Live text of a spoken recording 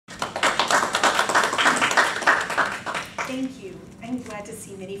Thank you. I'm glad to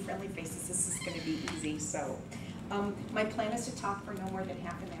see many friendly faces. This is going to be easy. So, my plan is to talk for no more than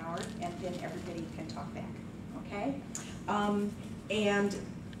half an hour, and then everybody can talk back. Okay?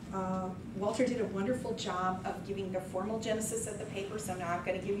 Walter did a wonderful job of giving the formal genesis of the paper, so now I'm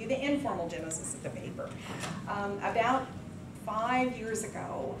going to give you the informal genesis of the paper. About 5 years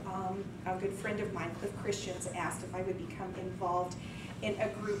ago, a good friend of mine, Cliff Christians, asked if I would become involved in a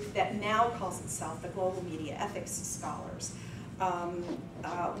group that now calls itself the Global Media Ethics Scholars.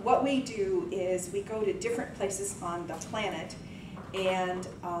 What we do is we go to different places on the planet and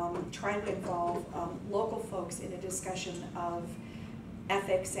try to involve local folks in a discussion of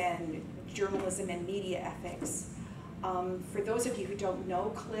ethics and journalism and media ethics. For those of you who don't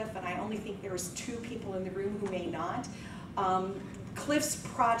know Cliff, and I only think there's 2 people in the room who may not, Cliff's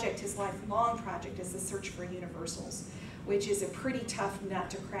project, his lifelong project, is the search for universals, which is a pretty tough nut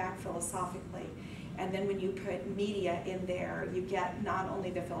to crack philosophically. And then when you put media in there, you get not only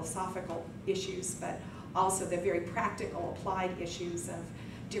the philosophical issues, but also the very practical applied issues of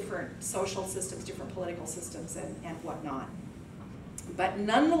different social systems, different political systems, and whatnot. But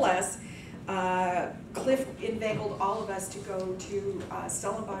nonetheless, Cliff inveigled all of us to go to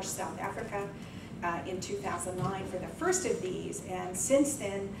Stellenbosch, South Africa in 2009 for the first of these. And since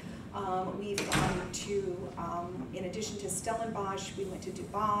then, we've gone to, in addition to Stellenbosch, we went to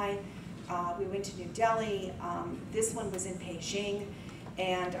Dubai, we went to New Delhi. This one was in Beijing,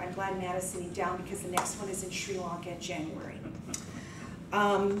 and I'm glad Matt is sitting down because the next one is in Sri Lanka in January.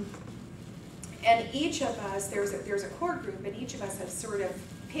 And each of us, there's a core group, and each of us have sort of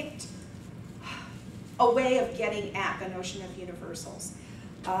picked a way of getting at the notion of universals.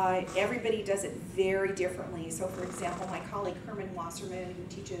 Everybody does it very differently. So for example, my colleague Herman Wasserman, who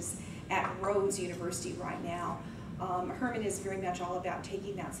teaches at Rhodes University right now, Herman is very much all about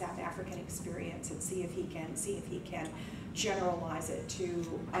taking that South African experience and see if he can generalize it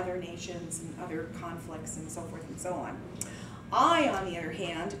to other nations and other conflicts and so forth and so on. I, on the other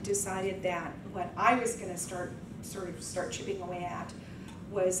hand, decided that what I was going to start chipping away at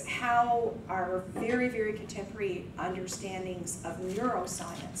was how our very, very contemporary understandings of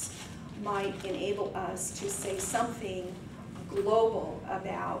neuroscience might enable us to say something global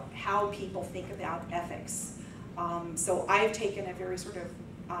about how people think about ethics. So I've taken a very sort of,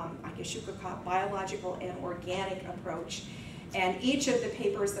 I guess you could call it biological and organic approach. And each of the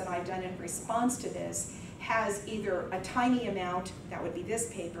papers that I've done in response to this has either a tiny amount, that would be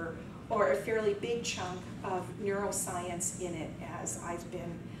this paper, or a fairly big chunk of neuroscience in it as I've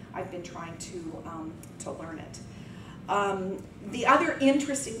been trying to learn it. The other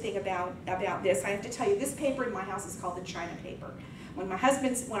interesting thing about this, I have to tell you, this paper in my house is called the China paper. When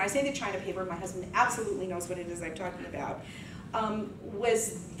I say the China paper, my husband absolutely knows what it is I'm talking about,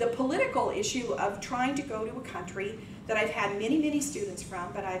 was the political issue of trying to go to a country that I've had many, many students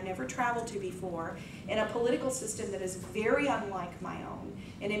from, but I've never traveled to before, in a political system that is very unlike my own,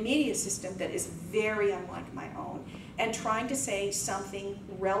 in a media system that is very unlike my own, and trying to say something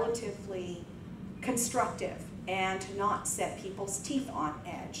relatively constructive and to not set people's teeth on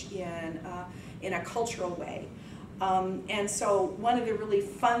edge in a cultural way. And so one of the really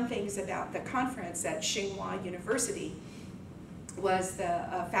fun things about the conference at Tsinghua University was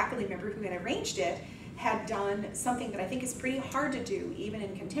the faculty member who had arranged it had done something that I think is pretty hard to do, even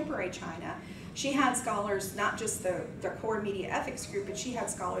in contemporary China. She had scholars, not just the core media ethics group, but she had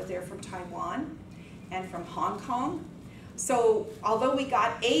scholars there from Taiwan and from Hong Kong. So although we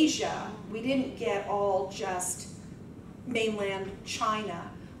got Asia, we didn't get all just mainland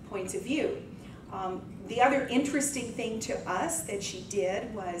China points of view. The other interesting thing to us that she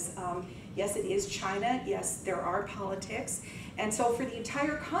did was, yes, it is China, yes, there are politics, and so for the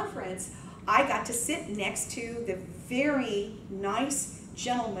entire conference, I got to sit next to the very nice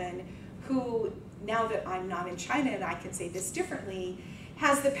gentleman who, now that I'm not in China and I can say this differently,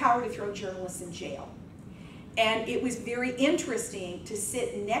 has the power to throw journalists in jail. And it was very interesting to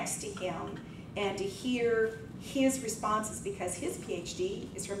sit next to him and to hear his responses, because his PhD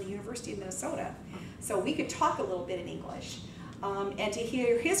is from the University of Minnesota. So we could talk a little bit in English, and to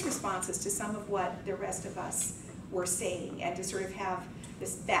hear his responses to some of what the rest of us were saying, and to sort of have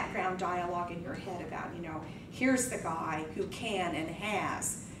this background dialogue in your head about, you know, here's the guy who can and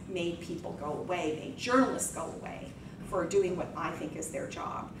has made people go away, made journalists go away for doing what I think is their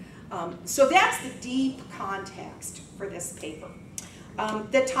job. So that's the deep context for this paper.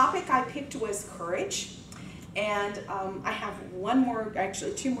 The topic I picked was courage, and I have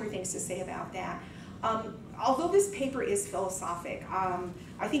actually two more things to say about that. Although this paper is philosophic,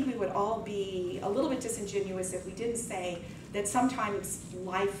 I think we would all be a little bit disingenuous if we didn't say that sometimes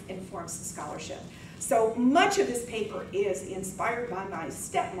life informs the scholarship. So much of this paper is inspired by my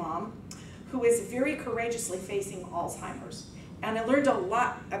stepmom, who is very courageously facing Alzheimer's. And I learned a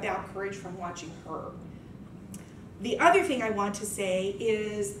lot about courage from watching her. The other thing I want to say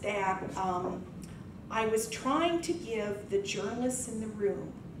is that I was trying to give the journalists in the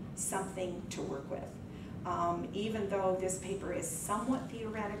room something to work with. Even though this paper is somewhat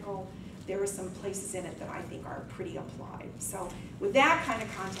theoretical, there are some places in it that I think are pretty applied. So with that kind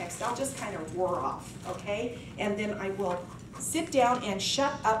of context, I'll just kind of roar off, okay? And then I will sit down and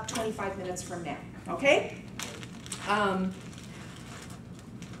shut up 25 minutes from now, okay?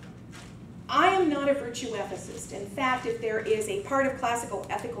 I am not a virtue ethicist. In fact, if there is a part of classical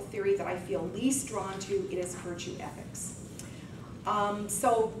ethical theory that I feel least drawn to, it is virtue ethics.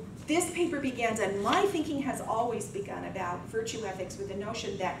 So this paper begins, and my thinking has always begun about virtue ethics with the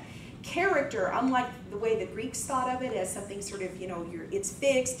notion that character, unlike the way the Greeks thought of it as something sort of, you know, it's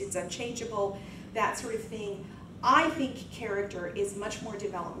fixed, it's unchangeable, that sort of thing, I think character is much more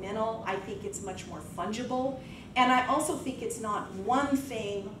developmental. I think it's much more fungible. And I also think it's not one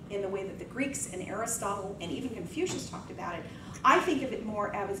thing in the way that the Greeks and Aristotle and even Confucius talked about it. I think of it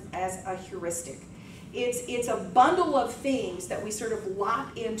more as a heuristic. It's a bundle of things that we sort of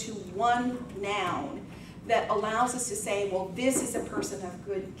lock into one noun that allows us to say, well, this is a person of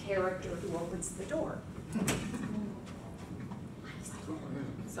good character who opens the door.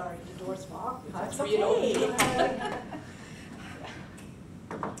 Sorry, the door's locked. That's okay.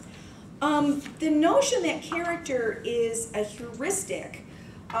 The notion that character is a heuristic,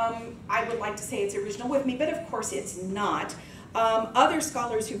 I would like to say it's original with me, but of course it's not. Other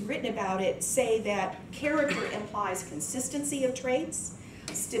scholars who've written about it say that character implies consistency of traits,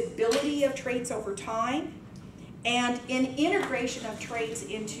 stability of traits over time, and an integration of traits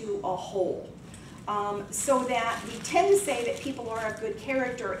into a whole. So that we tend to say that people are of good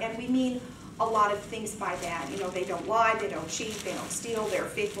character, and we mean a lot of things by that. You know, they don't lie, they don't cheat, they don't steal, they're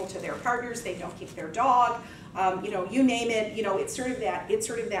faithful to their partners, they don't kick their dog, you know, you name it, you know, it's sort of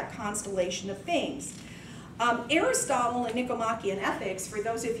that constellation of things. Aristotle and Nicomachean Ethics, for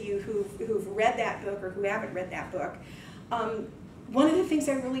those of you who've read that book or who haven't read that book, one of the things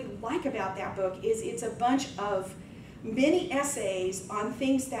I really like about that book is it's a bunch of many essays on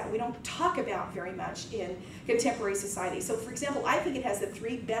things that we don't talk about very much in contemporary society. So for example, I think it has the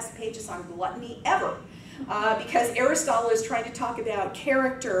 3 best pages on gluttony ever, because Aristotle is trying to talk about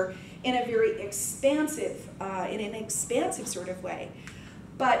character in a very expansive, sort of way.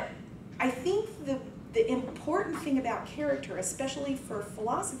 But I think the important thing about character, especially for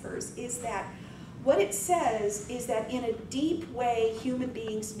philosophers, is that what it says is that in a deep way, human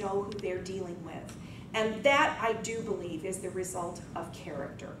beings know who they're dealing with. And that, I do believe, is the result of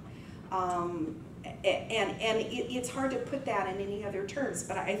character. And it's hard to put that in any other terms,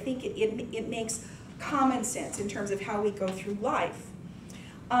 but I think it makes common sense in terms of how we go through life.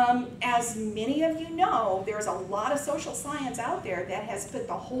 As many of you know, there's a lot of social science out there that has put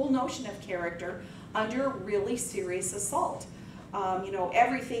the whole notion of character under really serious assault. You know,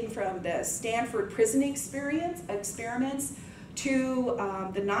 everything from the Stanford prison experiments to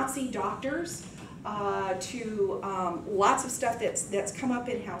the Nazi doctors, to lots of stuff that's come up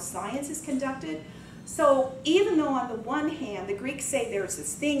in how science is conducted. So even though on the one hand, the Greeks say there's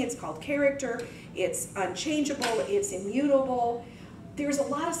this thing, it's called character, it's unchangeable, it's immutable, there's a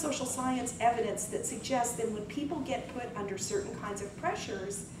lot of social science evidence that suggests that when people get put under certain kinds of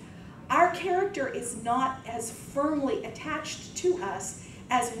pressures, our character is not as firmly attached to us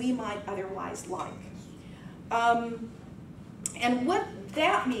as we might otherwise like. And what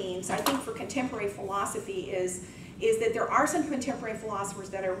that means, I think, for contemporary philosophy is that there are some contemporary philosophers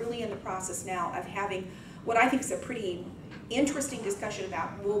that are really in the process now of having what I think is a pretty interesting discussion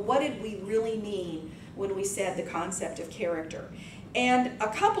about, well, what did we really mean when we said the concept of character? And a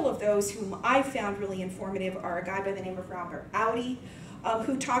couple of those whom I found really informative are a guy by the name of Robert Audi,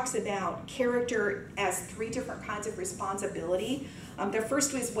 who talks about character as 3 different kinds of responsibility. The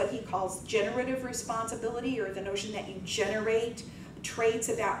first is what he calls generative responsibility, or the notion that you generate traits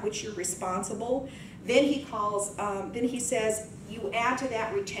about which you're responsible. Then he says you add to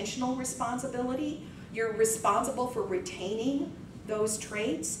that retentional responsibility. You're responsible for retaining those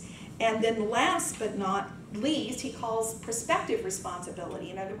traits. And then last but not least, he calls prospective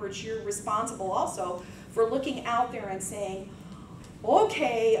responsibility. In other words, you're responsible also for looking out there and saying,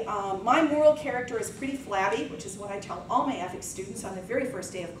 okay, my moral character is pretty flabby, which is what I tell all my ethics students on the very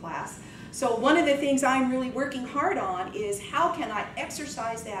first day of class. So one of the things I'm really working hard on is how can I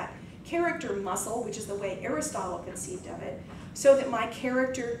exercise that character muscle, which is the way Aristotle conceived of it, so that my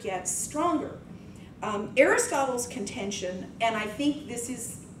character gets stronger. Aristotle's contention, and I think this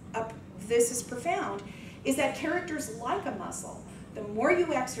is profound, is that character is like a muscle. The more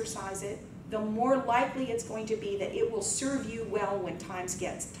you exercise it, the more likely it's going to be that it will serve you well when times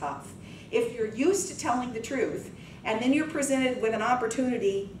get tough. If you're used to telling the truth, and then you're presented with an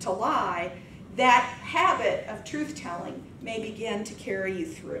opportunity to lie, that habit of truth-telling may begin to carry you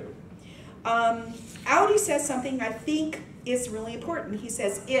through. Audi says something I think is really important. He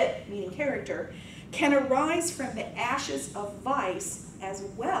says it, meaning character, can arise from the ashes of vice as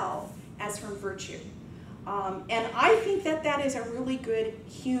well as from virtue. And I think that that is a really good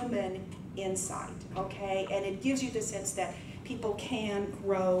human insight, okay? And it gives you the sense that people can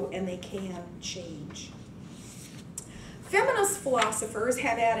grow and they can change. Feminist philosophers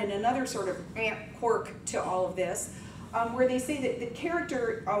have added another sort of quirk to all of this, where they say that the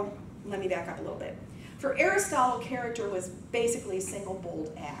character, let me back up a little bit. For Aristotle, character was basically a single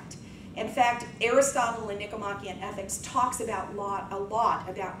bold act. In fact, Aristotle in Nicomachean Ethics talks about a lot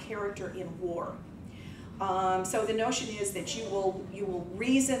about character in war. So the notion is that you will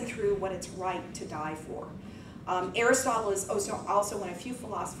reason through what it's right to die for. Aristotle is also one of few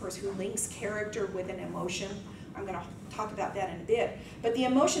philosophers who links character with an emotion. I'm going to talk about that in a bit. But the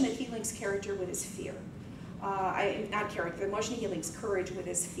emotion that he links character with is fear. Not character, the emotion he links courage with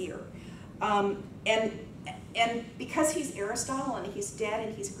is fear. And because he's Aristotle and he's dead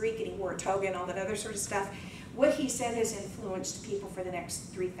and he's Greek and he wore a toga and all that other sort of stuff, what he said has influenced people for the next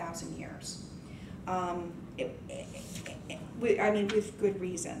 3,000 years. With good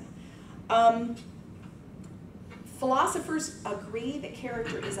reason. Philosophers agree that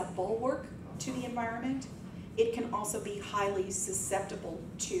character is a bulwark to the environment. It can also be highly susceptible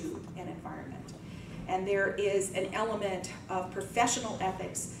to an environment. And there is an element of professional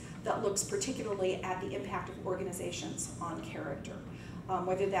ethics that looks particularly at the impact of organizations on character,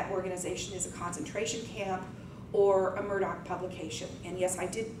 whether that organization is a concentration camp or a Murdoch publication. And yes, I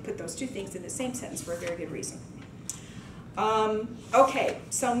did put those two things in the same sentence for a very good reason. Okay,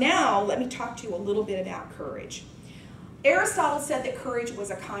 so now let me talk to you a little bit about courage. Aristotle said that courage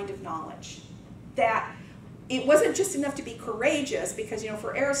was a kind of knowledge, that it wasn't just enough to be courageous, because,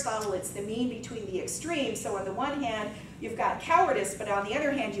 for Aristotle, it's the mean between the extremes. So on the one hand, you've got cowardice, but on the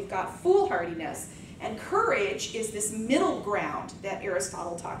other hand, you've got foolhardiness. And courage is this middle ground that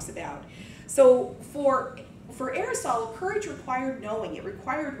Aristotle talks about. So for Aristotle, courage required knowing. It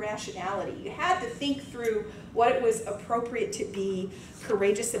required rationality. You had to think through what it was appropriate to be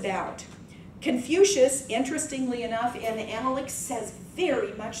courageous about. Confucius, interestingly enough, in the Analects says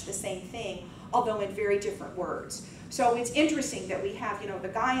very much the same thing, although in very different words. So it's interesting that we have, the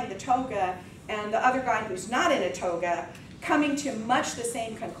guy in the toga and the other guy who's not in a toga coming to much the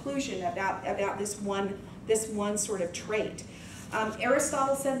same conclusion about this one sort of trait.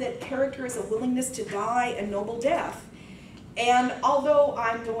 Aristotle said that character is a willingness to die a noble death. And although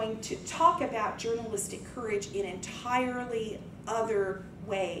I'm going to talk about journalistic courage in entirely other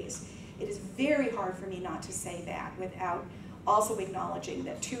ways, it is very hard for me not to say that without also acknowledging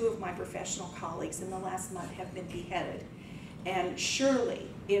that two of my professional colleagues in the last month have been beheaded. And surely,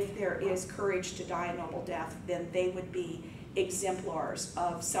 if there is courage to die a noble death, then they would be exemplars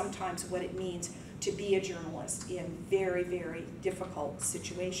of sometimes what it means to be a journalist in very, very difficult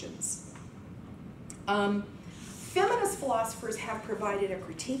situations. Feminist philosophers have provided a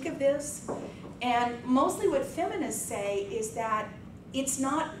critique of this, and mostly what feminists say is that it's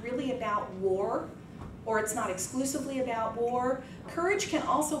not really about war, or it's not exclusively about war. Courage can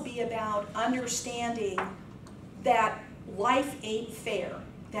also be about understanding that life ain't fair,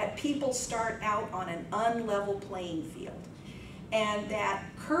 that people start out on an unlevel playing field, and that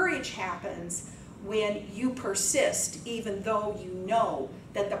courage happens when you persist even though you know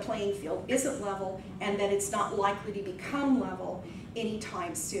that the playing field isn't level and that it's not likely to become level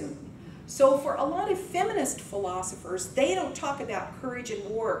anytime soon. So for a lot of feminist philosophers, they don't talk about courage in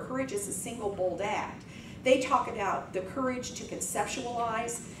war. Courage is a single bold act. They talk about the courage to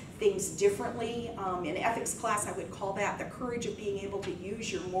conceptualize things differently. In ethics class, I would call that the courage of being able to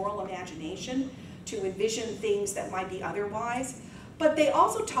use your moral imagination to envision things that might be otherwise. But they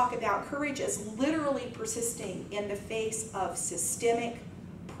also talk about courage as literally persisting in the face of systemic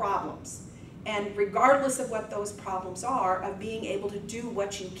problems. And regardless of what those problems are, of being able to do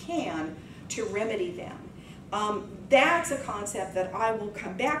what you can to remedy them. That's a concept that I will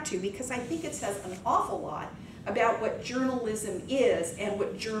come back to because I think it says an awful lot about what journalism is and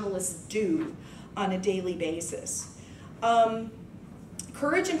what journalists do on a daily basis.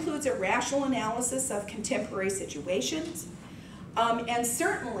 Courage includes a rational analysis of contemporary situations, and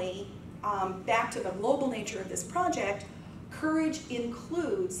certainly, back to the global nature of this project, courage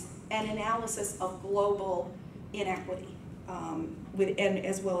includes an analysis of global inequity, and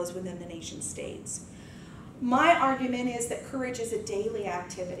as well as within the nation states. My argument is that courage is a daily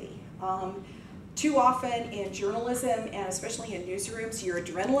activity. Too often in journalism, and especially in newsrooms, your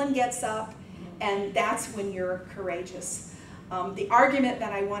adrenaline gets up, and that's when you're courageous. The argument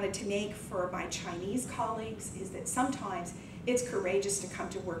that I wanted to make for my Chinese colleagues is that sometimes it's courageous to come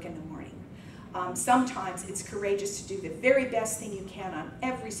to work in the morning. Sometimes it's courageous to do the very best thing you can on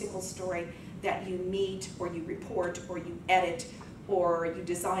every single story that you meet, or you report, or you edit, or you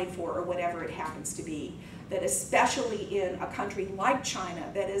design for, or whatever it happens to be. That especially in a country like China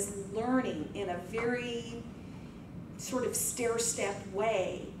that is learning in a very sort of stair-step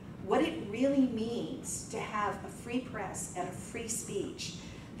way what it really means to have a free press and a free speech,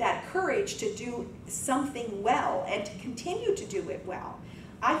 that courage to do something well and to continue to do it well,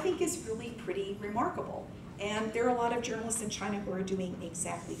 I think is really pretty remarkable. And there are a lot of journalists in China who are doing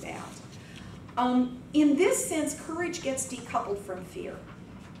exactly that. In this sense, courage gets decoupled from fear.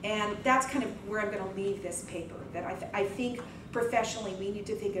 And that's kind of where I'm going to leave this paper, that I think professionally we need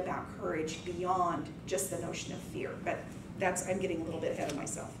to think about courage beyond just the notion of fear. But I'm getting a little bit ahead of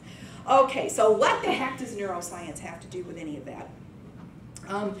myself. Okay, so what the heck does neuroscience have to do with any of that?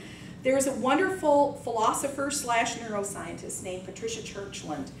 There's a wonderful philosopher / neuroscientist named Patricia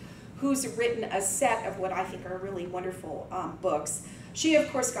Churchland, who's written a set of what I think are really wonderful books. She,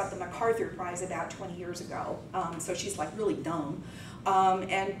 of course, got the MacArthur Prize about 20 years ago, so she's like really dumb.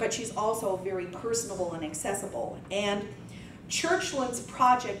 But she's also very personable and accessible. And Churchland's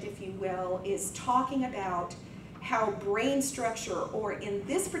project, if you will, is talking about how brain structure, or in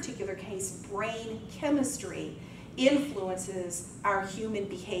this particular case, brain chemistry, influences our human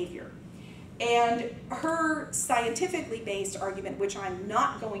behavior. And her scientifically based argument, which I'm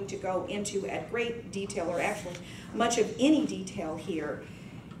not going to go into at great detail, or actually much of any detail here,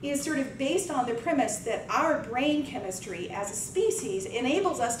 is sort of based on the premise that our brain chemistry as a species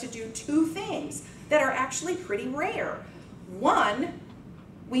enables us to do two things that are actually pretty rare. One,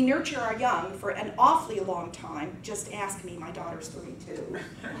 we nurture our young for an awfully long time. Just ask me, my daughter's 32,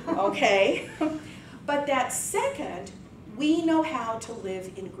 okay? But that second, we know how to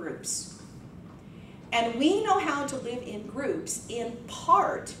live in groups. And we know how to live in groups in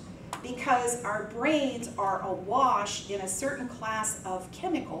part because our brains are awash in a certain class of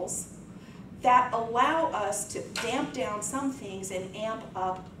chemicals that allow us to damp down some things and amp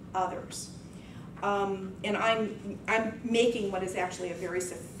up others. And I'm making what is actually a very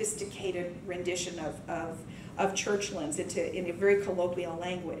sophisticated rendition of Churchland's in a very colloquial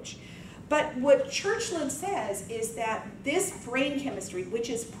language. But what Churchland says is that this brain chemistry, which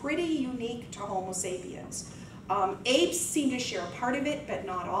is pretty unique to Homo sapiens, apes seem to share part of it, but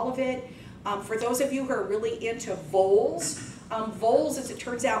not all of it. For those of you who are really into voles, voles, as it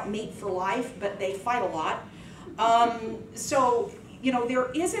turns out, mate for life, but they fight a lot. So, you know, there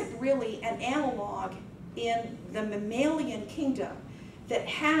isn't really an analog in the mammalian kingdom that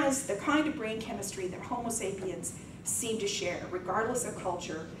has the kind of brain chemistry that Homo sapiens seem to share, regardless of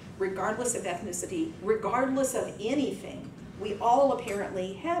culture, regardless of ethnicity, regardless of anything. We all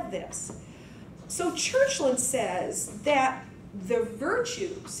apparently have this. So Churchland says that the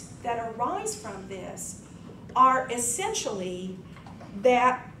virtues that arise from this are essentially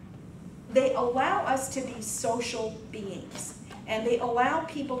that they allow us to be social beings, and they allow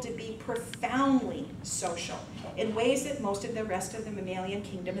people to be profoundly social in ways that most of the rest of the mammalian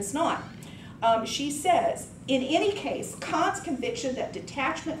kingdom is not. She says, in any case, Kant's conviction that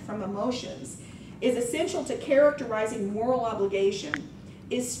detachment from emotions is essential to characterizing moral obligation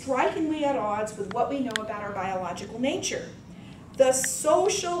is strikingly at odds with what we know about our biological nature. The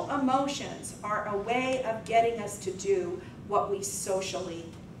social emotions are a way of getting us to do what we socially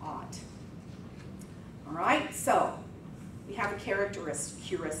ought. All right, so we have a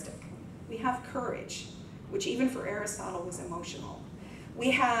heuristic. We have courage, which even for Aristotle was emotional.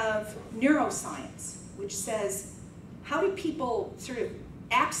 We have neuroscience, which says, how do people sort of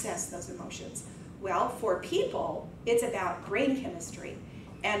access those emotions? Well, for people, it's about brain chemistry.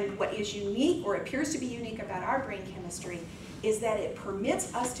 And what is unique, or appears to be unique about our brain chemistry, is that it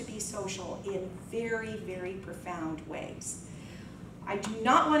permits us to be social in very, very profound ways. I do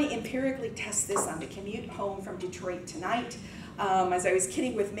not want to empirically test this on the commute home from Detroit tonight. As I was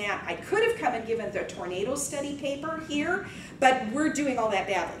kidding with Matt, I could have come and given the tornado study paper here, but we're doing all that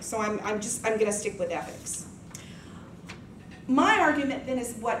badly, so I'm going to stick with ethics. My argument then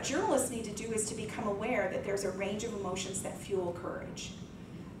is what journalists need to do is to become aware that there's a range of emotions that fuel courage.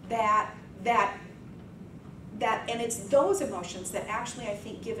 And it's those emotions that actually, I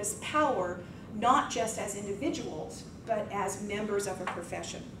think, give us power, not just as individuals, but as members of a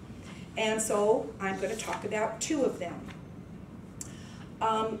profession. And so I'm going to talk about two of them.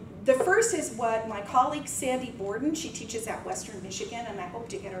 The first is what my colleague Sandy Borden, she teaches at Western Michigan, and I hope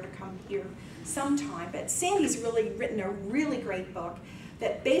to get her to come here sometime. But Sandy's really written a really great book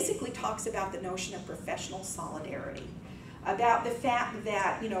that basically talks about the notion of professional solidarity, about the fact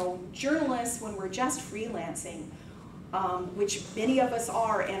that, you know, journalists, when we're just freelancing, which many of us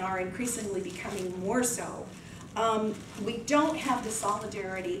are and are increasingly becoming more so, we don't have the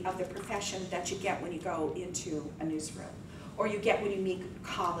solidarity of the profession that you get when you go into a newsroom, or you get when you meet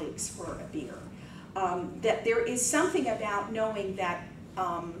colleagues for a beer. That there is something about knowing that,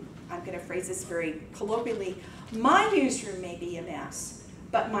 I'm going to phrase this very colloquially, my newsroom may be a mess,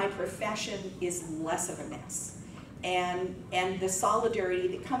 but my profession is less of a mess. And the solidarity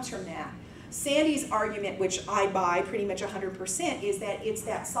that comes from that. Sandy's argument, which I buy pretty much 100%, is that it's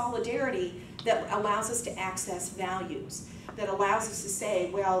that solidarity that allows us to access values, that allows us to say,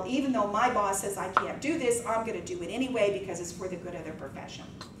 well, even though my boss says I can't do this, I'm going to do it anyway because it's for the good of the profession.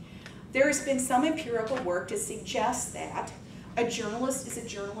 There's been some empirical work to suggest that a journalist is a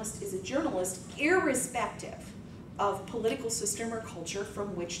journalist is a journalist, irrespective of political system or culture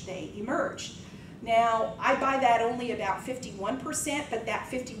from which they emerged. Now, I buy that only about 51%, but that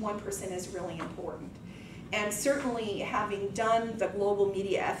 51% is really important. And certainly, having done the Global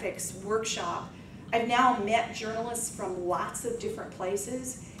Media Ethics Workshop, I've now met journalists from lots of different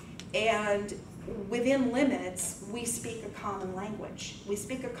places, and within limits, we speak a common language. We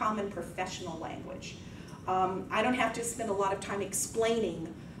speak a common professional language. I don't have to spend a lot of time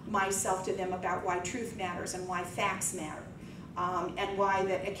explaining myself to them about why truth matters and why facts matter. And why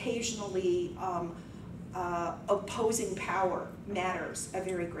that occasionally opposing power matters a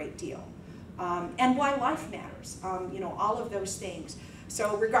very great deal. And why life matters, you know, all of those things.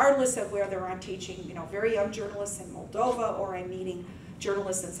 So regardless of whether I'm teaching, you know, very young journalists in Moldova, or I'm meeting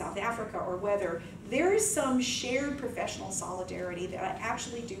journalists in South Africa, or whether there is some shared professional solidarity that I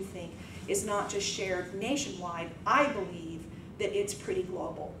actually do think is not just shared nationwide, I believe that it's pretty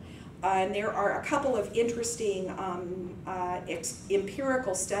global. And there are a couple of interesting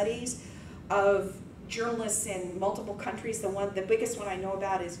empirical studies of journalists in multiple countries. The biggest one I know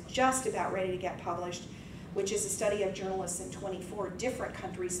about is just about ready to get published, which is a study of journalists in 24 different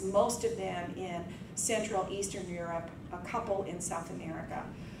countries, most of them in Central, Eastern Europe, a couple in South America,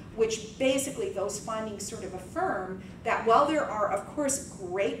 which basically those findings sort of affirm that while there are, of course,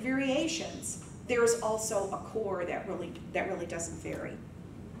 great variations, there's also a core that really doesn't vary.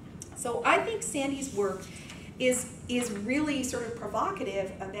 So I think Sandy's work is really sort of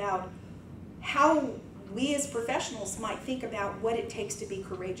provocative about how we as professionals might think about what it takes to be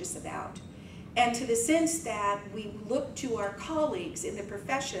courageous about. And to the sense that we look to our colleagues in the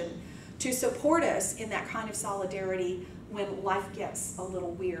profession to support us in that kind of solidarity when life gets a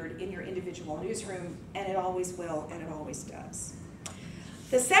little weird in your individual newsroom, and it always will, and it always does.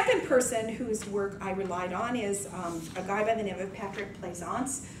 The second person whose work I relied on is a guy by the name of Patrick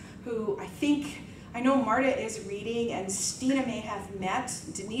Plaisance, who I know Marta is reading, and Stina may have met,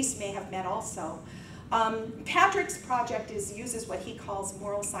 Denise may have met also. Patrick's project uses what he calls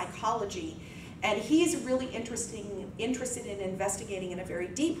moral psychology, and he's really interested in investigating in a very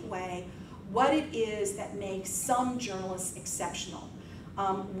deep way what it is that makes some journalists exceptional.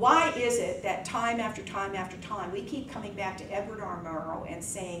 Why is it that time after time after time we keep coming back to Edward R. Murrow and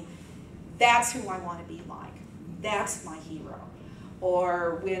saying, that's who I want to be like, that's my hero?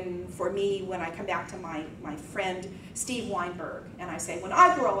 Or for me, when I come back to my friend Steve Weinberg, and I say, when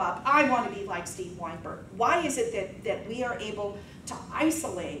I grow up, I want to be like Steve Weinberg. Why is it that we are able to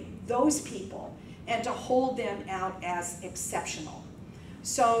isolate those people and to hold them out as exceptional?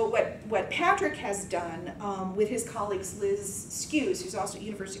 So what Patrick has done with his colleagues Liz Skews, who's also at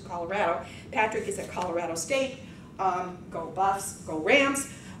University of Colorado, Patrick is at Colorado State, go Buffs, go Rams,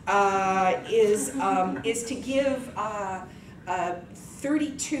 is to give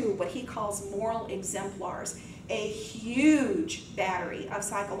 32 what he calls moral exemplars, a huge battery of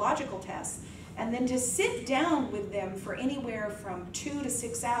psychological tests, and then to sit down with them for anywhere from 2 to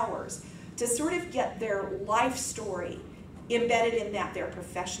 6 hours to sort of get their life story embedded in their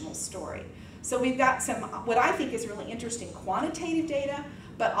professional story. So we've got some, what I think is really interesting quantitative data,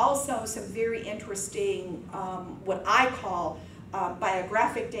 but also some very interesting, what I call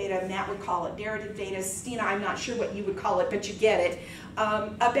biographic data. Matt would call it narrative data. Stina, I'm not sure what you would call it, but you get it,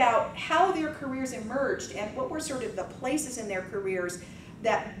 about how their careers emerged and what were sort of the places in their careers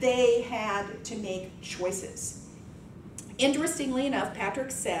that they had to make choices. Interestingly enough,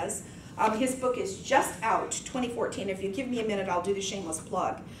 Patrick says, his book is just out, 2014. If you give me a minute, I'll do the shameless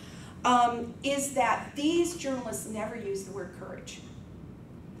plug. Is that these journalists never use the word courage.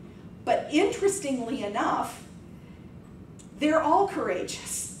 But interestingly enough, they're all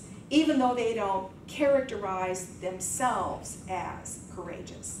courageous, even though they don't characterize themselves as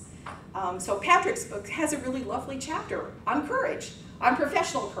courageous. So Patrick's book has a really lovely chapter on courage, on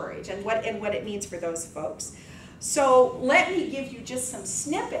professional courage, and what it means for those folks. So let me give you just some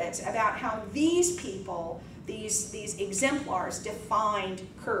snippets about how these people, these exemplars, defined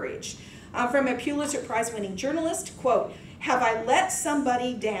courage. From a Pulitzer Prize-winning journalist, quote, "Have I let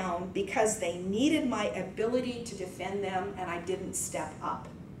somebody down because they needed my ability to defend them and I didn't step up?"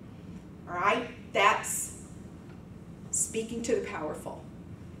 All right, that's speaking to the powerful,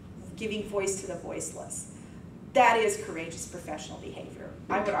 giving voice to the voiceless. That is courageous professional behavior.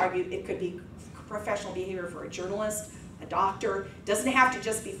 I would argue it could be professional behavior for a journalist, a doctor. Doesn't have to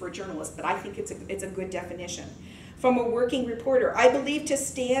just be for a journalist, but I think it's a good definition. From a working reporter, "I believe to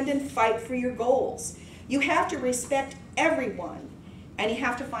stand and fight for your goals. You have to respect everyone, and you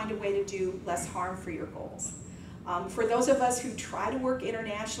have to find a way to do less harm for your goals." For those of us who try to work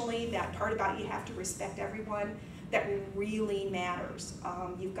internationally, that part about you have to respect everyone, that really matters.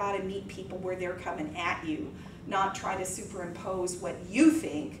 You've got to meet people where they're coming at you, not try to superimpose what you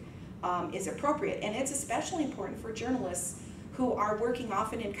think is appropriate. And it's especially important for journalists who are working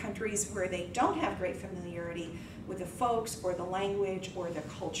often in countries where they don't have great familiarity with the folks or the language or the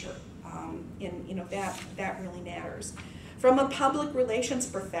culture. That really matters. From a public relations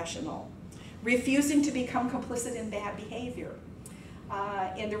professional, refusing to become complicit in bad behavior.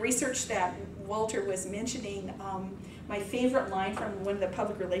 In the research that Walter was mentioning, my favorite line from one of the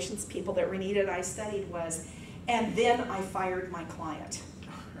public relations people that Renita and I studied was, "And then I fired my client."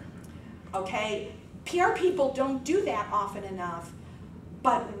 Okay, PR people don't do that often enough,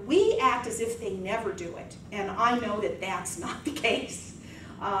 but we act as if they never do it, and I know that that's not the case.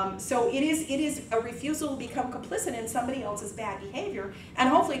 So it is a refusal to become complicit in somebody else's bad behavior, and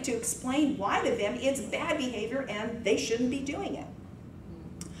hopefully to explain why to them it's bad behavior and they shouldn't be doing it.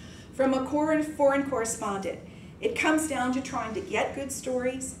 From a foreign correspondent, it comes down to trying to get good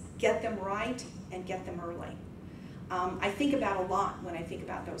stories, get them right, and get them early. I think about a lot when I think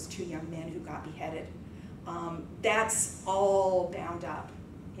about those two young men who got beheaded. That's all bound up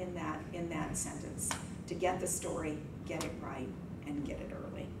in that sentence. To get the story, get it right, and get it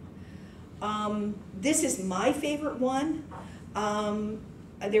early. This is my favorite one.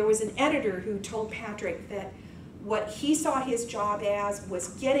 There was an editor who told Patrick that what he saw his job as was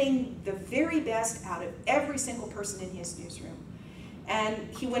getting the very best out of every single person in his newsroom.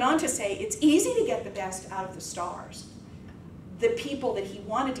 And he went on to say, it's easy to get the best out of the stars. The people that he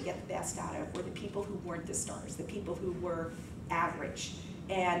wanted to get the best out of were the people who weren't the stars, the people who were average.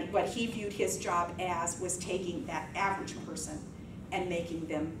 And what he viewed his job as was taking that average person and making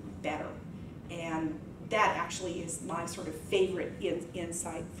them better. And that actually is my sort of favorite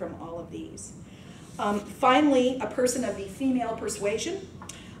insight from all of these. Finally, a person of the female persuasion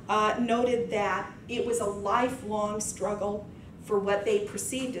noted that it was a lifelong struggle for what they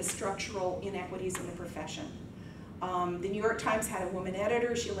perceived as structural inequities in the profession. The New York Times had a woman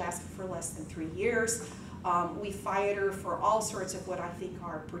editor. She lasted for less than 3 years. We fired her for all sorts of what I think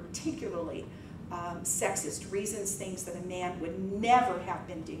are particularly sexist reasons, things that a man would never have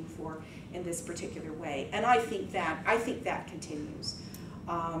been dinged for in this particular way. And I think that continues.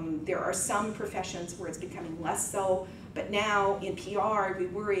 There are some professions where it's becoming less so, but now in PR we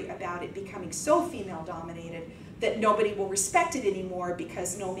worry about it becoming so female dominated that nobody will respect it anymore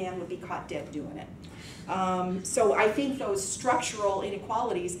because no man would be caught dead doing it. So I think those structural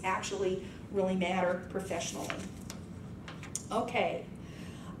inequalities actually really matter professionally. Okay.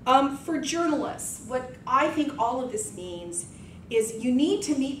 For journalists, what I think all of this means is you need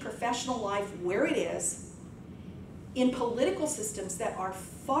to meet professional life where it is in political systems that are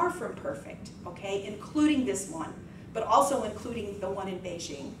far from perfect, okay, including this one, but also including the one in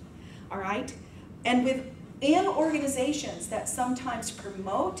Beijing, all right? And within organizations that sometimes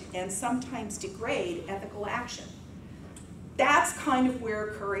promote and sometimes degrade ethical action. That's kind of where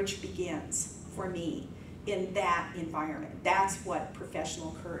courage begins for me. In that environment. That's what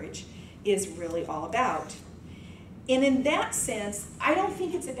professional courage is really all about. And in that sense, I don't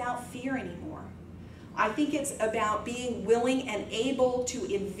think it's about fear anymore. I think it's about being willing and able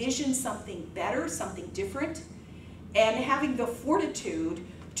to envision something better, something different, and having the fortitude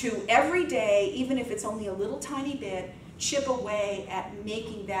to every day, even if it's only a little tiny bit, chip away at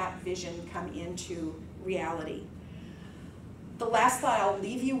making that vision come into reality. The last thought I'll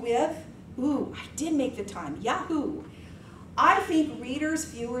leave you with, ooh, I did make the time, yahoo! I think readers,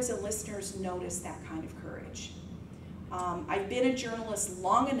 viewers, and listeners notice that kind of courage. I've been a journalist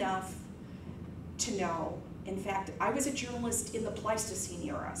long enough to know In fact, I was a journalist in the Pleistocene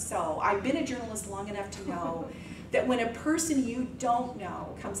era, so I've been a journalist long enough to know that when a person you don't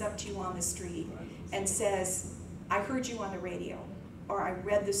know comes up to you on the street and says, I heard you on the radio, or I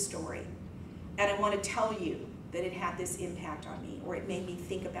read the story, and I want to tell you that it had this impact on me, or it made me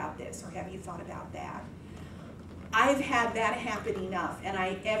think about this, or have you thought about that? I've had that happen enough, and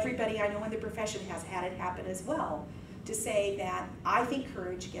everybody I know in the profession has had it happen as well, to say that I think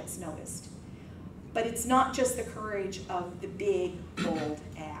courage gets noticed. But it's not just the courage of the big, bold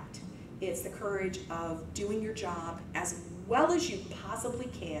act. It's the courage of doing your job as well as you possibly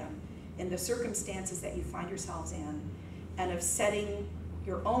can in the circumstances that you find yourselves in, and of setting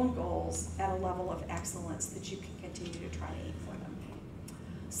your own goals at a level of excellence that you can continue to try to aim for them.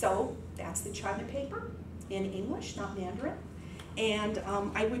 So that's the achievement paper in English, not Mandarin. And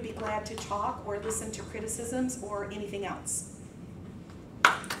I would be glad to talk or listen to criticisms or anything else.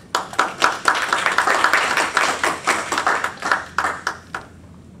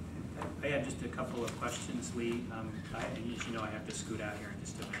 Just a couple of questions, Lee. As you know, I have to scoot out here in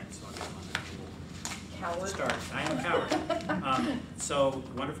just a minute, so I'll get them on the table. Coward. Start. I am coward. So,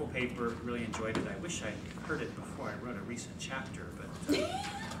 wonderful paper. Really enjoyed it. I wish I heard it before I wrote a recent chapter, but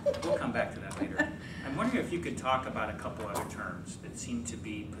we'll come back to that later. I'm wondering if you could talk about a couple other terms that seem to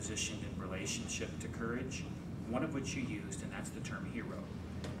be positioned in relationship to courage, one of which you used, and that's the term hero.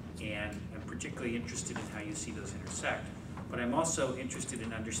 And I'm particularly interested in how you see those intersect. But I'm also interested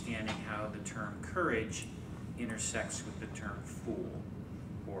in understanding how the term courage intersects with the term fool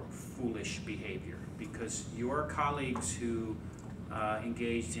or foolish behavior. Because your colleagues who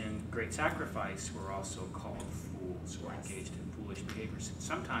engaged in great sacrifice were also called fools, or engaged in foolish behaviors,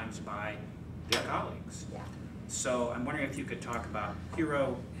 sometimes by their colleagues. Yeah. So I'm wondering if you could talk about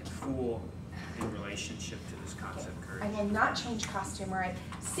hero and fool in relationship to this concept of courage. I will not change costume, right?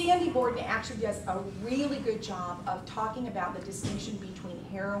 Sandy Borden actually does a really good job of talking about the distinction between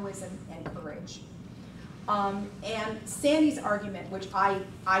heroism and courage. And Sandy's argument, which I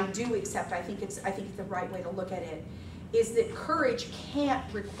do accept, I think it's the right way to look at it, is that courage can't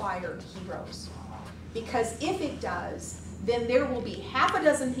require heroes. Because if it does, then there will be half a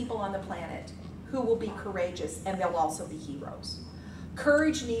dozen people on the planet who will be courageous, and they'll also be heroes.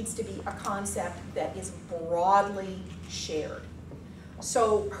 Courage needs to be a concept that is broadly shared.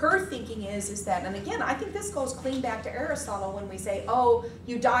 So her thinking is that, and again, I think this goes clean back to Aristotle when we say, oh,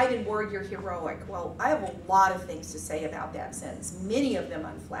 you died in word, you're heroic. Well, I have a lot of things to say about that sentence, many of them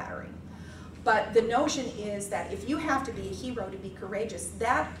unflattering. But the notion is that if you have to be a hero to be courageous,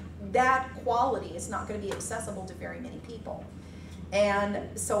 that quality is not going to be accessible to very many people.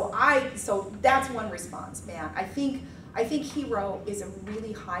 And so that's one response, Matt. I think hero is a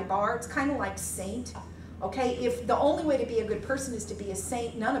really high bar. It's kind of like saint. Okay, if the only way to be a good person is to be a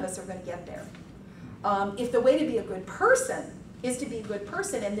saint, none of us are going to get there. If the way to be a good person is to be a good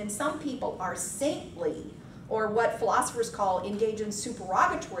person, and then some people are saintly, or what philosophers call engage in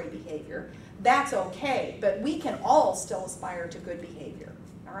supererogatory behavior, that's okay. But we can all still aspire to good behavior.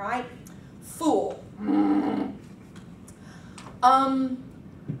 All right? Fool.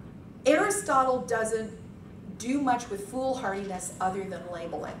 Aristotle doesn't do much with foolhardiness other than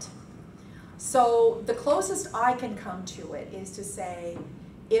label it. So the closest I can come to it is to say,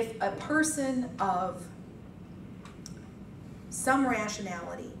 if a person of some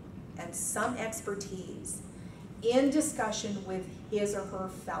rationality and some expertise in discussion with his or her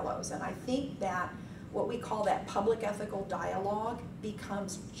fellows, and I think that what we call that public ethical dialogue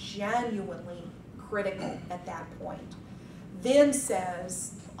becomes genuinely critical at that point, then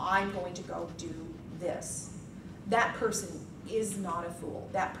says, I'm going to go do this. That person is not a fool.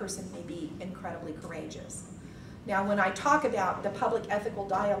 That person may be incredibly courageous. Now, when I talk about the public ethical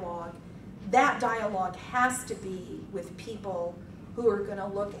dialogue, that dialogue has to be with people who are going to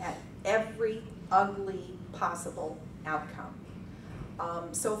look at every ugly possible outcome.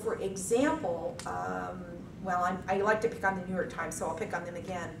 So for example, I like to pick on the New York Times, so I'll pick on them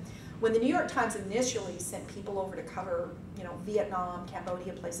again. When the New York Times initially sent people over to cover, Vietnam,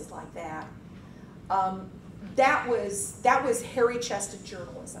 Cambodia, places like that, that was hairy-chested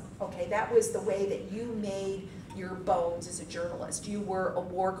journalism. Okay, that was the way that you made your bones as a journalist. You were a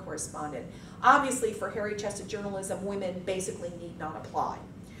war correspondent. Obviously, for hairy-chested journalism, women basically need not apply.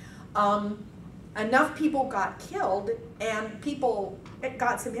 Enough people got killed, and people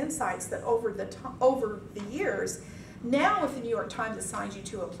got some insights that over the years, now if the New York Times assigns you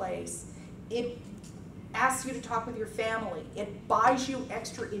to a place, it asks you to talk with your family. It buys you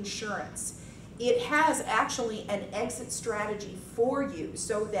extra insurance. It has actually an exit strategy for you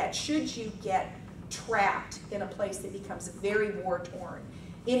so that should you get trapped in a place that becomes very war-torn,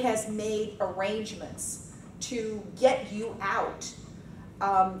 it has made arrangements to get you out.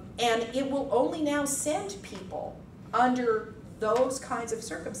 And it will only now send people under those kinds of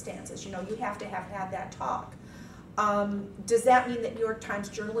circumstances. You know, you have to have had that talk. Does that mean that New York Times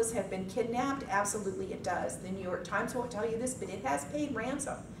journalists have been kidnapped? Absolutely it does. The New York Times won't tell you this, but it has paid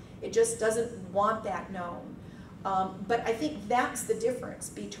ransom. It just doesn't want that known. But I think that's the difference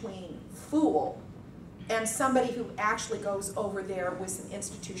between fool and somebody who actually goes over there with some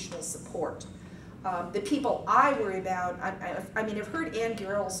institutional support. The people I worry about, I mean, I've heard Ann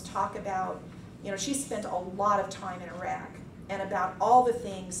Garrels talk about, you know, she spent a lot of time in Iraq, and about all the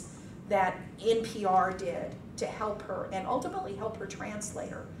things that NPR did to help her, and ultimately help her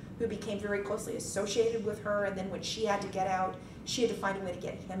translator, who became very closely associated with her, and then when she had to get out, she had to find a way to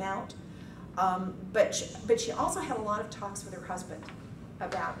get him out. But she also had a lot of talks with her husband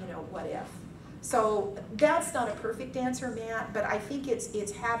about, you know, what if. So that's not a perfect answer, Matt, but I think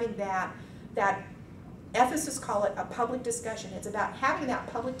it's having that ethicists call it a public discussion. It's about having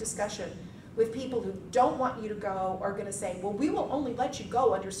that public discussion with people who don't want you to go, are going to say, well, we will only let you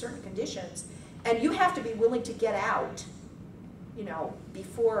go under certain conditions, and you have to be willing to get out, you know,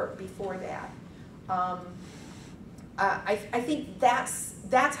 before that. I think that's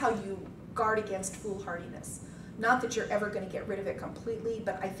how you guard against foolhardiness. Not that you're ever going to get rid of it completely,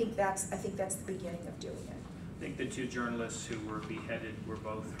 but I think that's the beginning of doing it. I think the two journalists who were beheaded were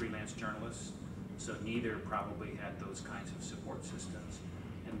both freelance journalists, so neither probably had those kinds of support systems.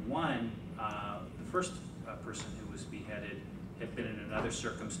 And one, the first person who was beheaded had been in another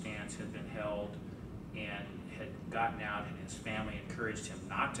circumstance, had been held, and had gotten out, and his family encouraged him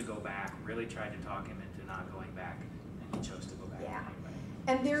not to go back, really tried to talk him into not going back, and he chose to go back anyway.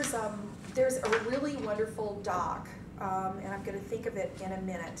 And there's a really wonderful doc, and I'm going to think of it in a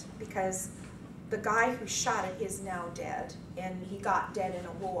minute, because the guy who shot it is now dead, and he got dead in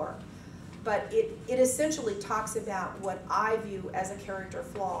a war. But it essentially talks about what I view as a character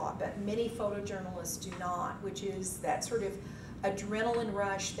flaw, but many photojournalists do not, which is that sort of adrenaline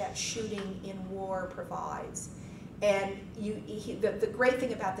rush that shooting in war provides. And the great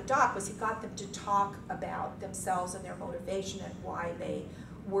thing about the doc was he got them to talk about themselves and their motivation and why they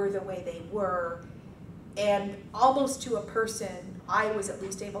were the way they were. And almost to a person, I was at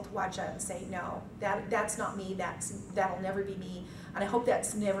least able to watch that and say, no, that's not me, that'll never be me, and I hope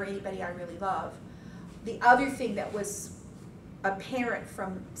that's never anybody I really love. The other thing that was apparent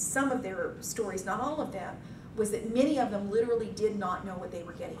from some of their stories, not all of them, was that many of them literally did not know what they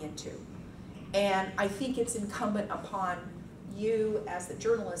were getting into. And I think it's incumbent upon you as the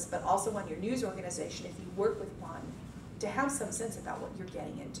journalist, but also on your news organization, if you work with one, to have some sense about what you're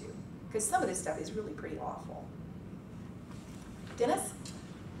getting into. Because some of this stuff is really pretty awful. Dennis?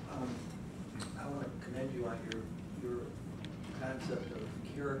 I want to commend you on your concept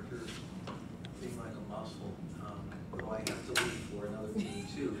of characters being like a muscle, though I have to leave for another meeting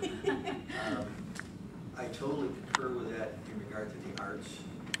too. I totally concur with that in regard to the arts,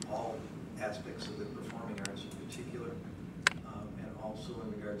 all aspects of the performing arts in particular, and also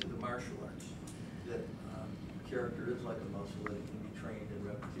in regard to the martial arts, that character is like a muscle that it can be trained, and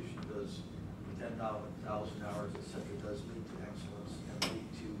repetition does 10,000 hours, etc., does lead to excellence and lead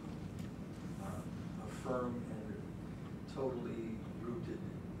to a firm and totally rooted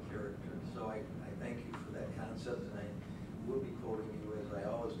character. So I thank you for that concept, and I will be quoting you as I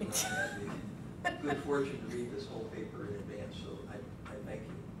always do. I had the good fortune to read this whole paper in advance, so I thank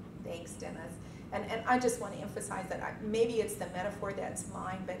you. Thanks, Dennis. And I just want to emphasize that maybe it's the metaphor that's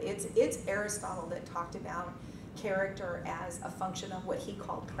mine, but it's Aristotle that talked about character as a function of what he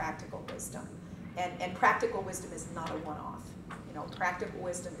called practical wisdom. And practical wisdom is not a one-off. You know, practical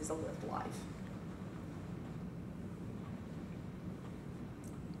wisdom is a lived life.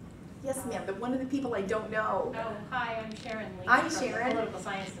 Yes, ma'am, but one of the people I don't know. Oh, hi, I'm Sharon Lee. I'm from Sharon. The Political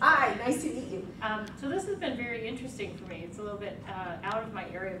Science Hi, Department. nice to meet you. So this has been very interesting for me. It's a little bit out of my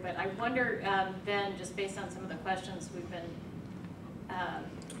area, but I wonder then, just based on some of the questions we've been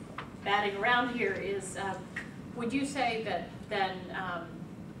batting around here, is would you say that then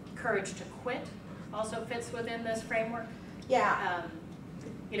courage to quit also fits within this framework? Yeah.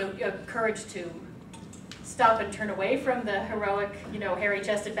 You know, courage to stop and turn away from the heroic, you know,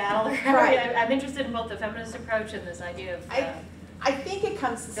 hairy-chested battle. Right. I'm interested in both the feminist approach and this idea of I think it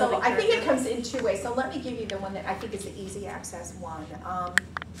comes. So I think it comes in two ways. So let me give you the one that I think is the easy access one.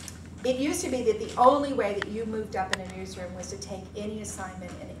 It used to be that the only way that you moved up in a newsroom was to take any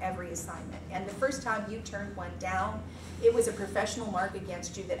assignment and every assignment. And the first time you turned one down, it was a professional mark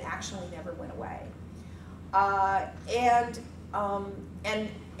against you that actually never went away. And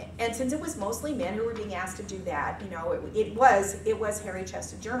since it was mostly men who were being asked to do that, you know, it was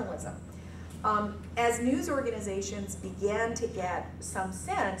hairy-chested journalism. As news organizations began to get some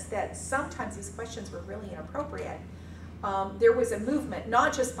sense that sometimes these questions were really inappropriate, there was a movement,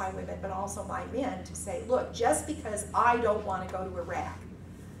 not just by women, but also by men, to say, look, just because I don't want to go to Iraq,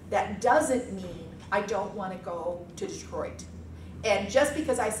 that doesn't mean I don't want to go to Detroit. And just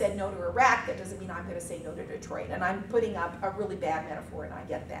because I said no to Iraq, that doesn't mean I'm going to say no to Detroit. And I'm putting up a really bad metaphor, and I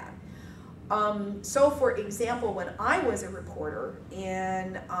get that. So for example, when I was a reporter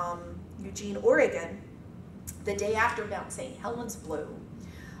in Eugene, Oregon, the day after Mount St. Helens blew,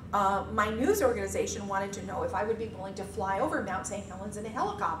 my news organization wanted to know if I would be willing to fly over Mount St. Helens in a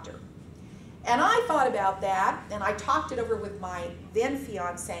helicopter. And I thought about that, and I talked it over with my then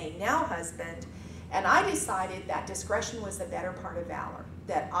fiance, now husband, and I decided that discretion was the better part of valor,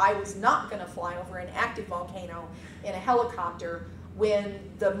 that I was not going to fly over an active volcano in a helicopter when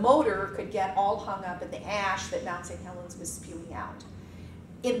the motor could get all hung up in the ash that Mount St. Helens was spewing out.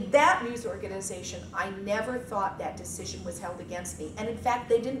 In that news organization, I never thought that decision was held against me. And in fact,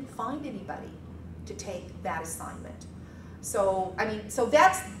 they didn't find anybody to take that assignment. So, I mean, so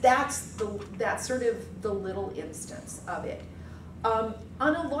that's sort of the little instance of it. On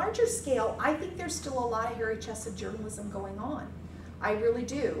a larger scale, I think there's still a lot of hairy chested journalism going on. I really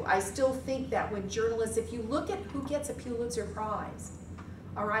do. I still think that when journalists, if you look at who gets a Pulitzer Prize,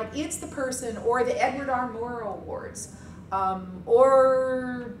 all right, it's the person, or the Edward R. Murrow Awards,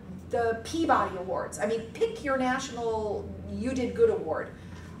 or the Peabody Awards. I mean, pick your national You Did Good award.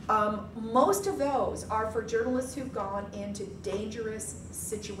 Most of those are for journalists who've gone into dangerous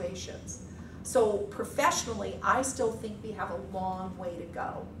situations. So professionally, I still think we have a long way to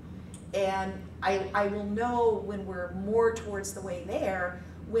go. And I will know when we're more towards the way there,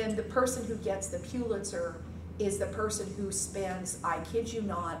 when the person who gets the Pulitzer is the person who spends, I kid you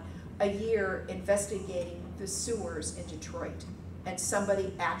not, a year investigating the sewers in Detroit. And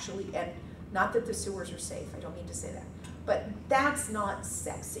somebody actually, and not that the sewers are safe, I don't mean to say that, but that's not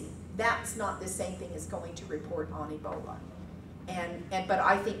sexy. That's not the same thing as going to report on Ebola. But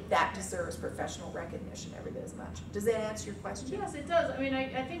I think that deserves professional recognition every bit as much. Does that answer your question? Yes, it does. I mean,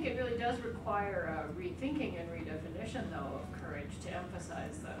 I think it really does require a rethinking and redefinition, though, of courage to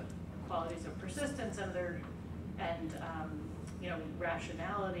emphasize the qualities of persistence and you know,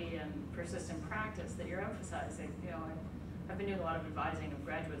 rationality and persistent practice that you're emphasizing. You know, I've been doing a lot of advising of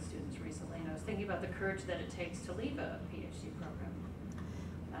graduate students recently, and I was thinking about the courage that it takes to leave a PhD program.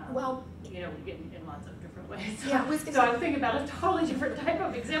 Well, you know, in lots of different ways. Yeah, so I'm thinking about a totally different type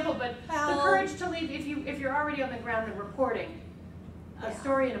of example, but the courage to leave, if you're already on the ground and reporting a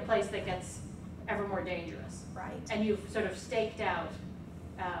story in a place that gets ever more dangerous, right? And you've sort of staked out,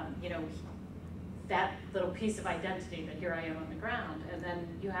 you know, that little piece of identity that here I am on the ground, and then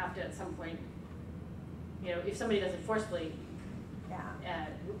you have to at some point, you know, if somebody doesn't forcefully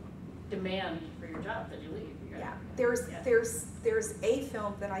demand for your job that you leave. Yeah, there's a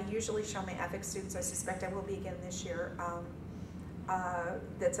film that I usually show my ethics students. I suspect I will be again this year.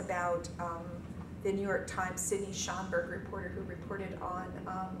 That's about the New York Times Sidney Schonberg reporter who reported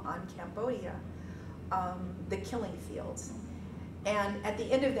on Cambodia, the killing fields. And at the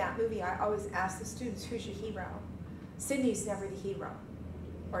end of that movie, I always ask the students, "Who's your hero?" Sidney's never the hero,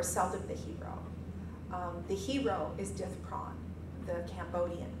 or seldom the hero. The hero is Dith Pran, the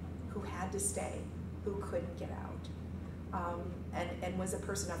Cambodian who had to stay, who couldn't get out, and was a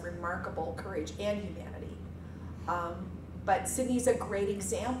person of remarkable courage and humanity. But Sidney's a great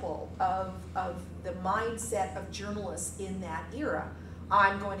example of the mindset of journalists in that era.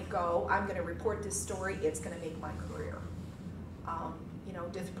 I'm going to go, I'm going to report this story, it's going to make my career. You know,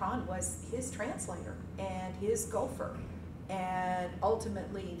 Dith Pran was his translator and his gopher, and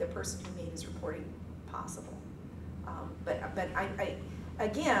ultimately the person who made his reporting possible. But I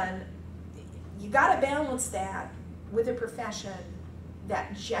again, you got to balance that with a profession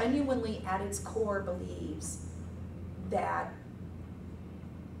that genuinely at its core believes that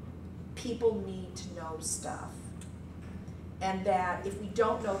people need to know stuff, and that if we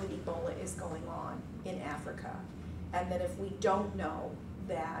don't know that Ebola is going on in Africa, and that if we don't know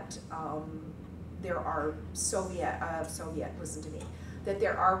that there are listen to me, that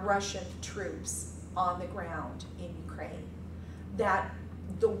there are Russian troops on the ground in Ukraine, that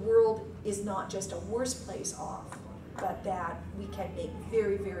the world is not just a worse place off, but that we can make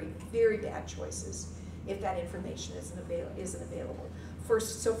very, very, very bad choices if that information isn't available.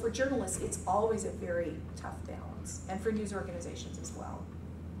 So for journalists, it's always a very tough balance, and for news organizations as well.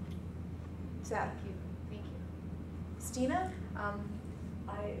 Thank you. Thank you. Stina?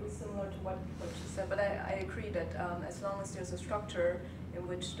 It was similar to what she said, but I agree that as long as there's a structure in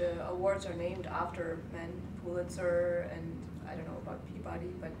which the awards are named after men, Pulitzer, and I don't know about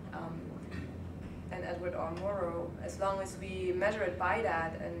Peabody, but and Edward R. Murrow, as long as we measure it by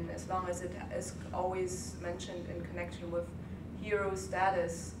that, and as long as it is always mentioned in connection with hero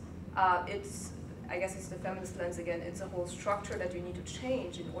status, it's, I guess it's the feminist lens again, it's a whole structure that you need to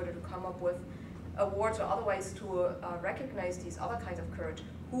change in order to come up with awards or otherwise to recognize these other kinds of courage.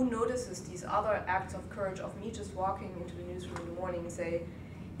 Who notices these other acts of courage of me just walking into the newsroom in the morning and say,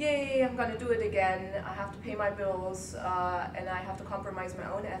 yay, I'm gonna do it again, I have to pay my bills, and I have to compromise my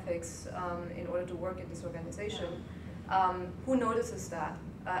own ethics in order to work in this organization. Who notices that?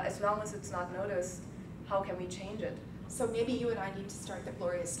 As long as it's not noticed, how can we change it? So maybe you and I need to start the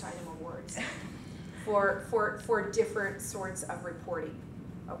Gloria Steinem Awards for different sorts of reporting,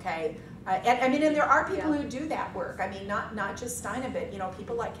 okay? And I mean, and there are people who do that work. I mean, not just Steinem, but you know,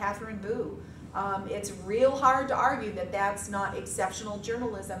 people like Catherine Boo. It's real hard to argue that that's not exceptional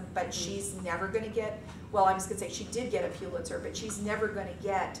journalism, but she's never going to get, well, I was going to say she did get a Pulitzer, but she's never going to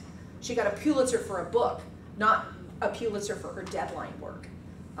get, she got a Pulitzer for a book, not a Pulitzer for her deadline work.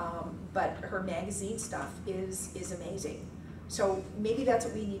 But her magazine stuff is amazing. So maybe that's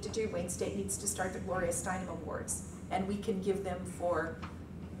what we need to do. Wayne State needs to start the Gloria Steinem Awards, and we can give them for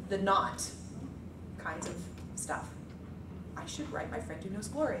the not kinds of stuff. I should write my friend who knows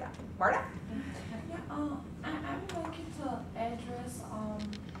Gloria. Marta? Yeah, I would like you to address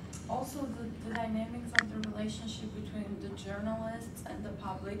also the dynamics of the relationship between the journalists and the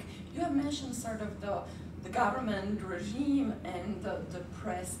public. You have mentioned sort of the government regime and the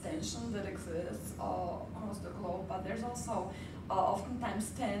press tension that exists across the globe, but there's also oftentimes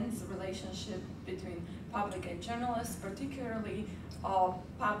tense relationship between public and journalists, particularly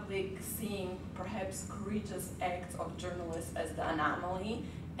public seeing perhaps courageous acts of journalists as the anomaly,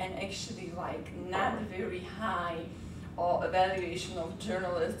 and actually like not very high evaluation of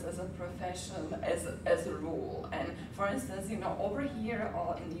journalists as a profession as a rule. And for instance, you know, over here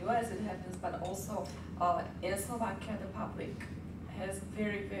in the US it happens, but also in Slovakia the public has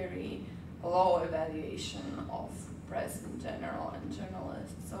very, very low evaluation of press in general and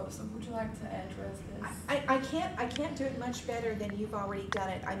journalists. So would you like to address this? I can't do it much better than you've already done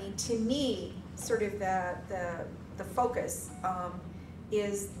it. I mean, to me, sort of the focus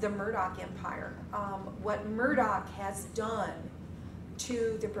is the Murdoch empire. What Murdoch has done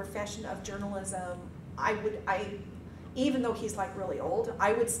to the profession of journalism, even though he's like really old,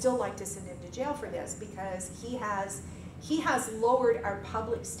 I would still like to send him to jail for this, because he has lowered our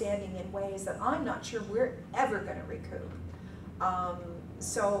public standing in ways that I'm not sure we're ever going to recoup.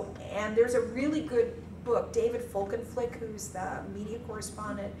 And there's a really good book, David Folkenflik, who's the media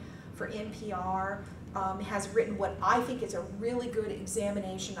correspondent for NPR, has written what I think is a really good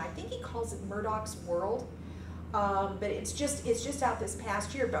examination. I think he calls it Murdoch's World, but it's just out this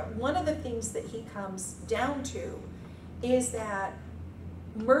past year. But one of the things that he comes down to is that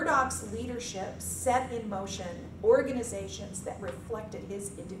Murdoch's leadership set in motion organizations that reflected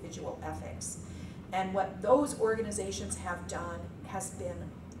his individual ethics. And what those organizations have done has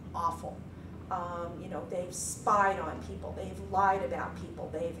been awful. You know, they've spied on people, they've lied about people,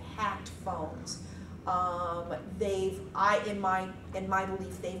 they've hacked phones. In my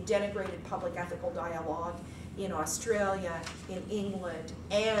belief, they've denigrated public ethical dialogue in Australia, in England,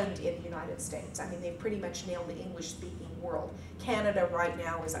 and in the United States. I mean, they've pretty much nailed the English-speaking world. Canada right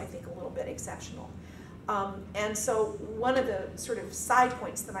now is, I think, a little bit exceptional. And so one of the sort of side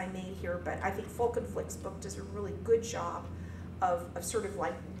points that I made here, but I think Folkenflik's book does a really good job of sort of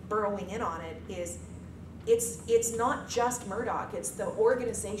like burrowing in on it, is it's not just Murdoch, it's the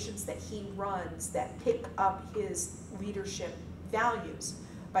organizations that he runs that pick up his leadership values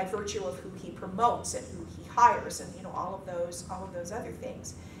by virtue of who he promotes and who he hires, and you know, all of those other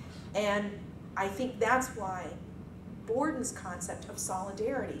things. And I think that's why Borden's concept of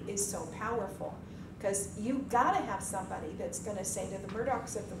solidarity is so powerful, because you gotta have somebody that's gonna say to the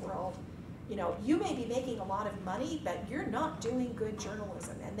Murdochs of the world, you know, you may be making a lot of money, but you're not doing good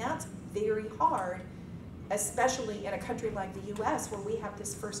journalism. And that's very hard, especially in a country like the US, where we have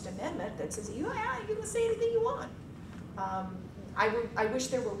this First Amendment that says, you can say anything you want. I wish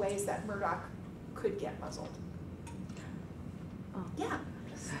there were ways that Murdoch could get muzzled. Oh. Yeah.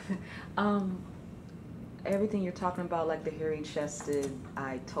 Everything you're talking about, like the hairy-chested,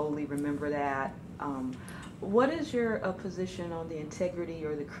 I totally remember that. What is your position on the integrity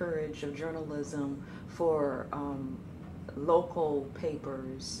or the courage of journalism for local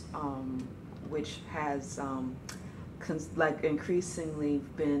papers, which has like increasingly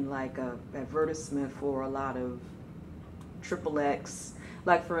been like a advertisement for a lot of XXX?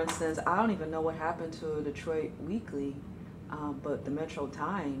 Like, for instance, I don't even know what happened to Detroit Weekly, but the Metro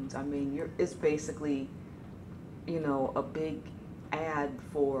Times, I mean, it's basically, you know, a big ad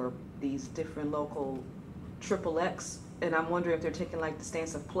for these different local XXX, and I'm wondering if they're taking like the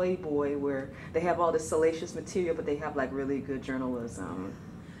stance of Playboy, where they have all this salacious material, but they have like really good journalism.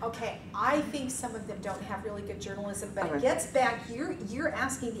 Okay, I think some of them don't have really good journalism, but Okay. it gets back, you're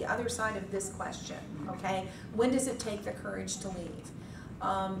asking the other side of this question, okay? When does it take the courage to leave?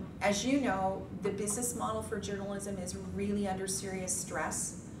 As you know, the business model for journalism is really under serious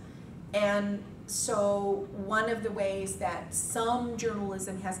stress. And so one of the ways that some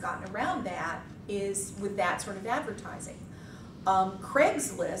journalism has gotten around that is with that sort of advertising.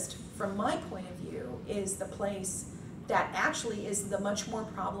 Craigslist, from my point of view, is the place that actually is the much more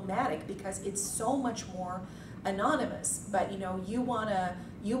problematic because it's so much more anonymous. But you know, you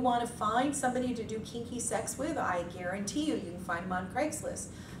wanna find somebody to do kinky sex with, I guarantee you can find them on Craigslist.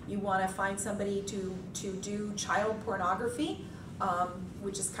 You wanna find somebody to do child pornography,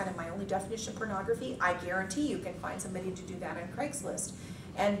 which is kind of my only definition of pornography, I guarantee you can find somebody to do that on Craigslist.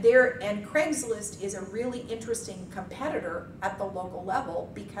 And Craigslist is a really interesting competitor at the local level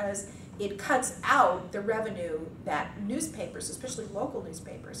because it cuts out the revenue that newspapers, especially local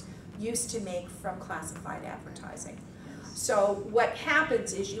newspapers, used to make from classified advertising. So what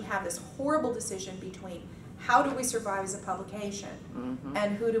happens is you have this horrible decision between how do we survive as a publication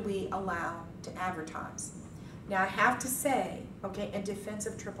and who do we allow to advertise. Now I have to say, okay, in defense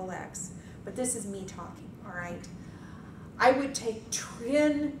of XXX, but this is me talking, all right? I would take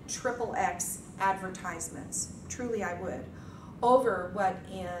 10 XXX advertisements, truly I would, over what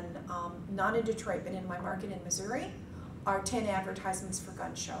not in Detroit, but in my market in Missouri, are 10 advertisements for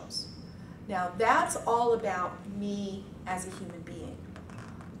gun shows. Now that's all about me as a human being.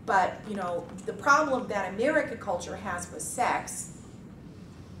 But you know, the problem that American culture has with sex,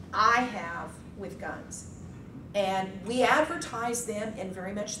 I have with guns. And we advertise them in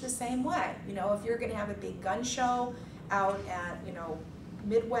very much the same way. You know, if you're gonna have a big gun show out at, you know,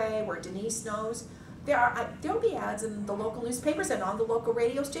 Midway where Denise knows, there'll be ads in the local newspapers and on the local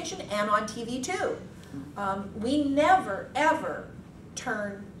radio station and on TV too. We never, ever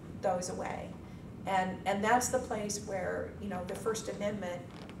turn those away. And that's the place where, you know, the First Amendment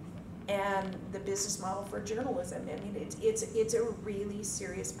and the business model for journalism, I mean, it's a really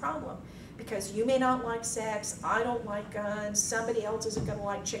serious problem. Because you may not like sex, I don't like guns, somebody else isn't gonna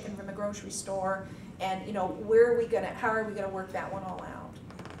like chicken from the grocery store, and you know, how are we gonna work that one all out?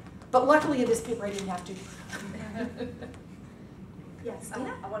 But luckily in this paper I didn't have to. Yes,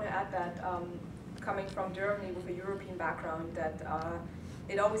 Dina? I want to add that coming from Germany with a European background, that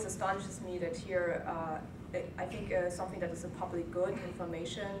it always astonishes me that here, I think something that is a public good,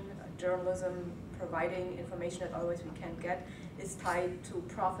 information, journalism, providing information that otherwise we can't get, is tied to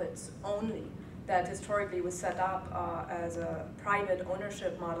profits only. That historically was set up as a private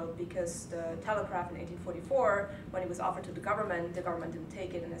ownership model because the telegraph in 1844, when it was offered to the government didn't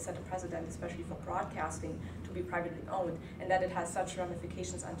take it, and it set a precedent, especially for broadcasting, to be privately owned, and that it has such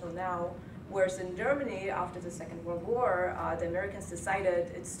ramifications until now. Whereas in Germany, after the Second World War, the Americans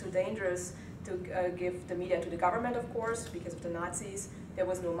decided it's too dangerous to give the media to the government, of course, because of the Nazis. There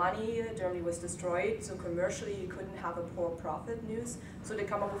was no money, Germany was destroyed, so commercially you couldn't have a poor profit news. So they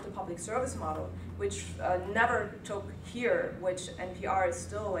come up with the public service model, which never took here, which NPR is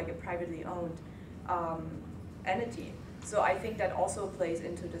still like a privately owned entity. So I think that also plays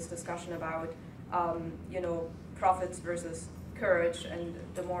into this discussion about, you know, profits versus courage and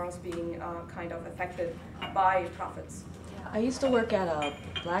the morals being kind of affected by profits. I used to work at a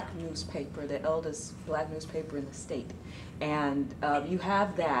black newspaper, the eldest black newspaper in the state. And you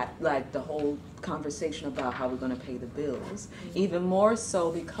have that, like the whole conversation about how we're going to pay the bills. Even more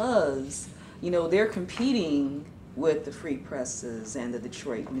so because, you know, they're competing with the Free Presses and the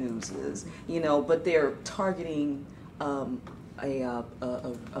Detroit Newses, you know, but they're targeting a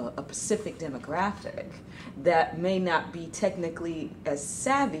Pacific demographic that may not be technically as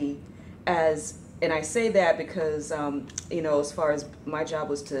savvy as. And I say that because, you know, as far as my job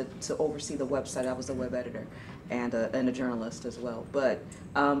was to oversee the website, I was a web editor and a journalist as well. But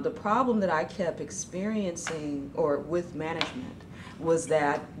the problem that I kept experiencing or with management was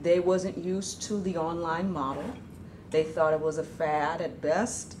that they wasn't used to the online model. They thought it was a fad at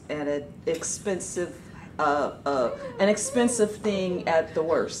best and an expensive thing at the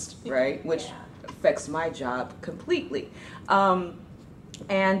worst, right? Which affects my job completely.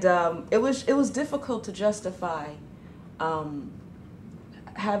 And it was difficult to justify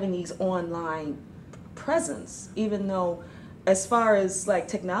having these online presence, even though as far as like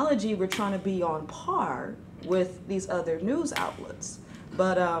technology, we're trying to be on par with these other news outlets.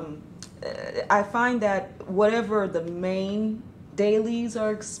 But I find that whatever the main dailies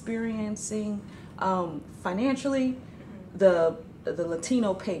are experiencing financially, the the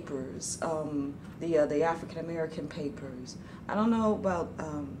Latino papers, the African American papers. I don't know about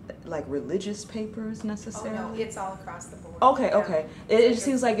like religious papers Oh, necessarily. no, it's all across the board. Okay, Yeah. okay. It just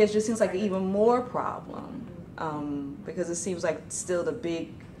seems like Right. even more problem because it seems like still the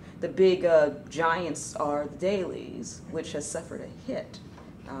big giants are the dailies, which has suffered a hit.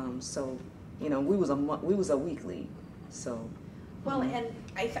 So you know, we was a weekly, so. Well, and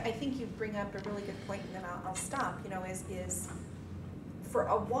I think you bring up a really good point, and then I'll stop, you know, is for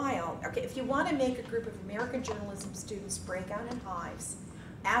a while, okay, if you want to make a group of American journalism students break out in hives,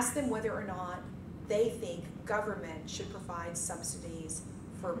 ask them whether or not they think government should provide subsidies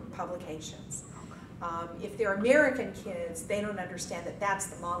for publications. If they're American kids, they don't understand that that's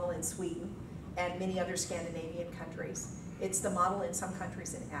the model in Sweden and many other Scandinavian countries. It's the model in some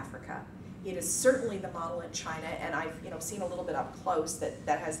countries in Africa. It is certainly the model in China, and I've seen a little bit up close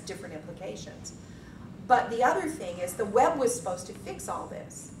that has different implications. But the other thing is the web was supposed to fix all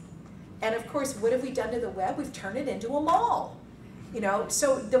this. And of course, what have we done to the web? We've turned it into a mall.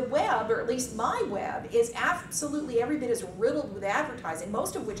 So the web, or at least my web, is absolutely every bit as riddled with advertising,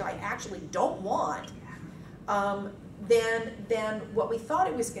 most of which I actually don't want, than what we thought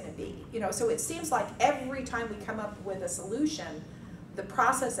it was going to be. So it seems like every time we come up with a solution, the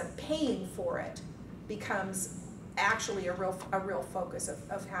process of paying for it becomes actually a real focus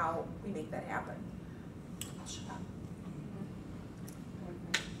of how we make that happen. I'll shut up.